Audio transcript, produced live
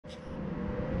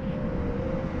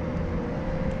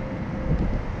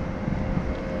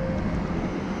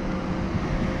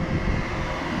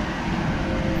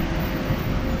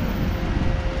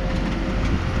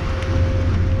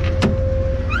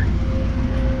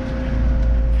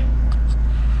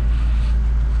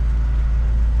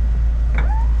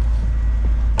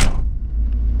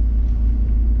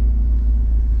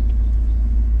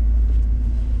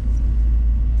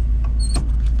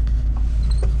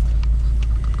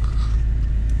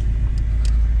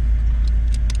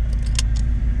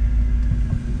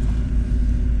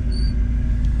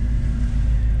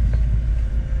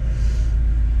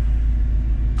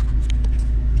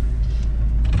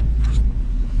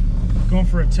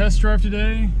test drive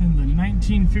today in the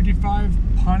 1955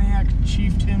 Pontiac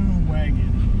Chieftain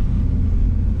Wagon.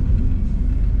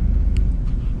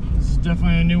 This is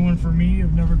definitely a new one for me.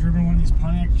 I've never driven one of these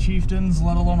Pontiac Chieftains,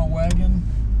 let alone a wagon.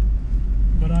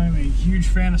 But I'm a huge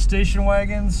fan of station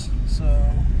wagons,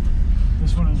 so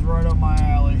this one is right up my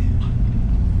alley.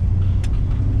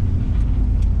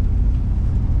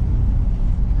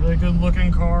 Really good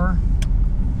looking car.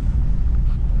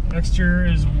 Exterior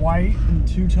is white and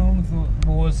two-tone,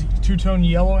 two-tone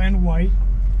yellow and white.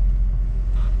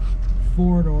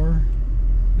 Four-door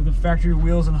with the factory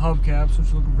wheels and hubcaps,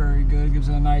 which look very good. Gives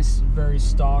it a nice, very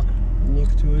stock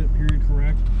look to it, period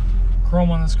correct. Chrome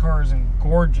on this car is in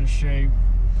gorgeous shape.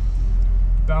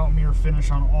 About mirror finish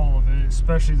on all of it,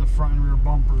 especially the front and rear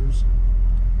bumpers.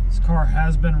 This car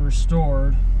has been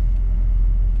restored.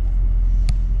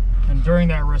 And during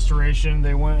that restoration,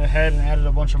 they went ahead and added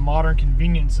a bunch of modern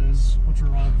conveniences, which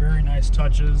are all very nice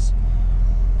touches,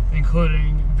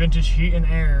 including vintage heat and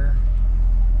air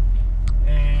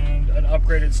and an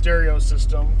upgraded stereo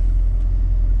system,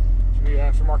 the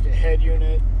aftermarket head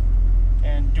unit,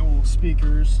 and dual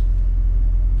speakers.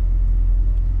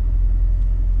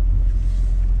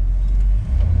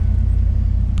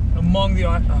 Among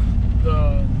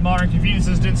the modern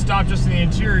conveniences didn't stop just in the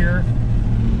interior.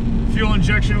 Fuel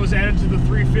injection was added to the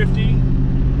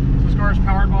 350. This car is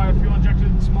powered by a fuel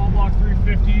injected small block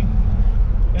 350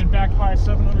 and backed by a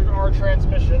 700R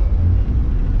transmission.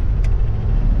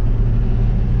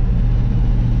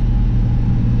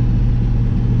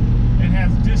 It has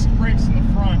disc brakes in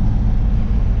the front.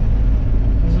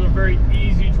 This is a very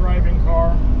easy driving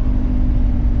car.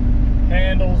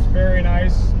 Handles very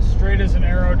nice, straight as an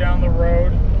arrow down the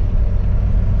road.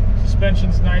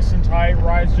 Suspension's nice and tight,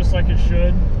 rides just like it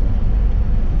should.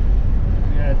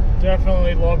 Yeah,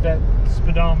 definitely love that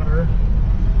speedometer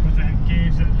with that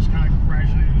gauge that just kind of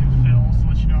gradually fills to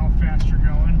let you know how fast you're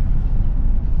going.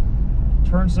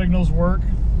 Turn signals work.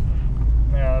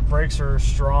 Yeah, the brakes are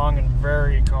strong and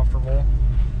very comfortable.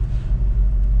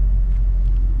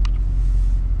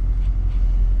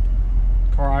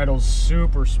 Car idles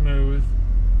super smooth.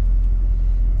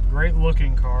 Great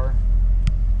looking car.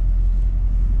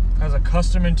 Has a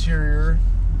custom interior,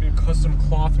 a custom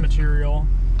cloth material,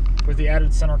 with the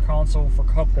added center console for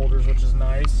cup holders, which is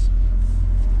nice.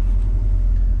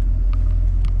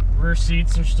 Rear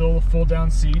seats are still the full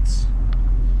down seats.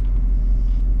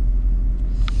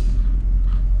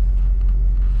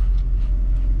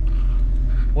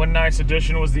 One nice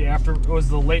addition was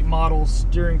the late model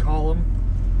steering column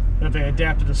that they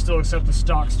adapted to still accept the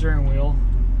stock steering wheel,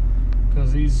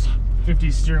 because these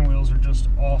 50 steering wheels are just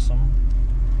awesome.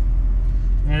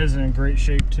 And it is in great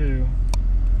shape too.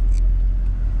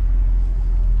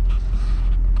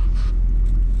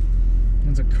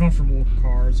 It's a comfortable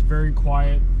car. It's very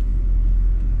quiet.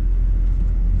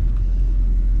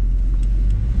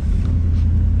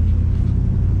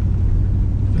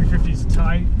 .350's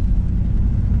tight.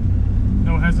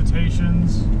 No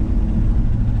hesitations.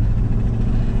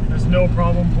 There's no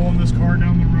problem pulling this car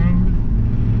down the road.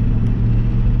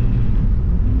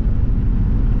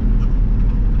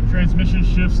 Transmission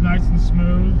shifts nice and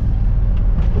smooth.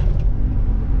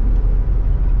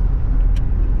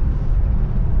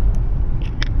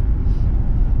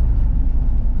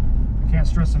 Can't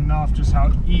stress enough just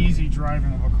how easy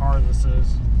driving of a car this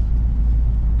is.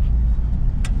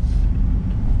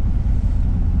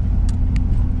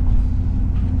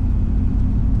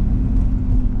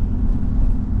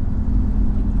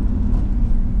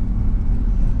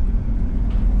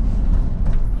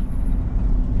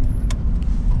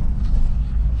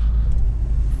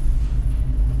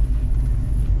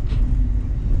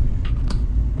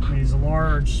 These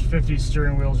large 50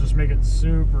 steering wheels just make it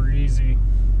super easy.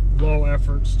 Low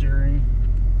effort steering,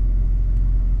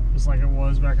 just like it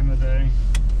was back in the day.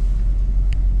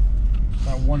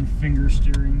 That one finger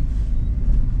steering.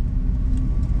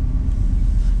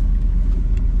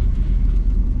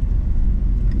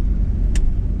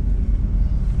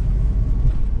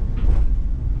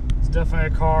 It's definitely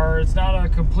a car. It's not a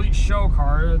complete show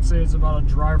car. I'd say it's about a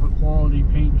driver quality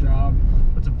paint job.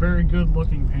 It's a very good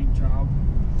looking paint job.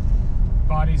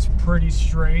 Body's pretty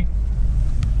straight.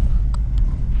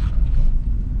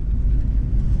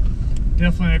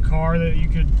 Definitely a car that you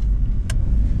could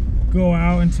go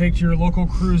out and take to your local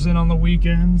cruise in on the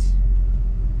weekends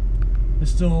and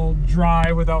still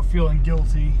drive without feeling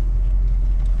guilty.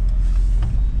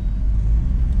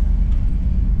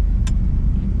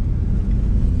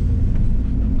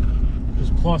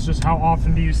 Plus, just how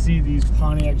often do you see these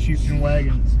Pontiac Chieftain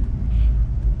wagons?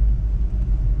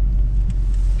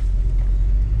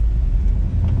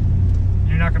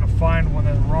 You're not going to find one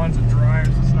that runs and drives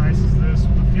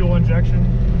injection.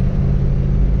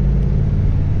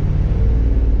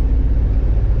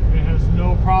 It has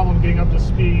no problem getting up to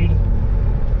speed.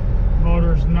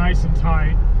 Motor's nice and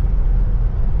tight.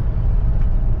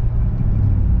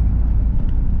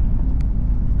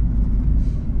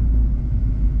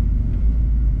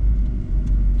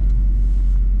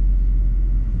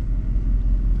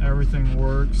 Everything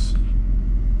works.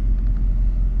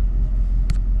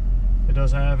 It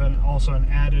does have also an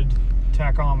added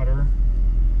tachometer,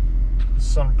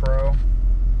 Sun Pro.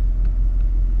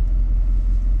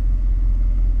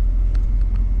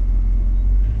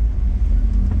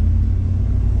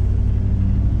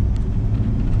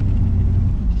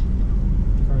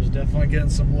 Car's definitely getting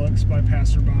some looks by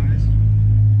passerbys.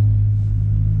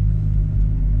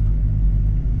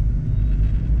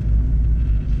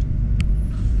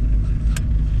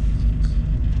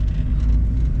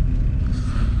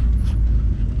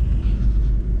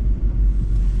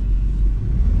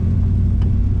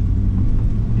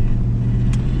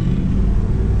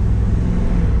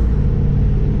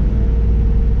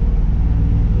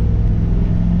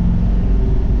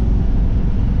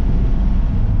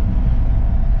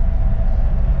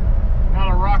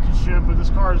 But this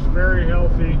car is very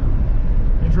healthy.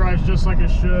 It drives just like it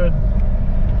should.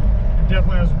 It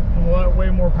definitely has way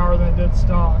more power than it did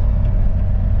stock.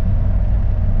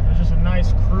 It's just a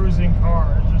nice cruising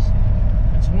car.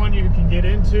 It's one you can get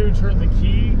into, turn the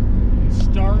key, and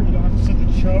start. You don't have to set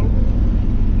the choke.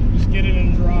 Just get in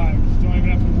and drive. Just don't even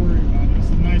have to worry about it. That's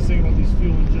the nice thing about these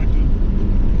fuel injected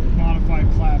modified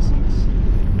classics.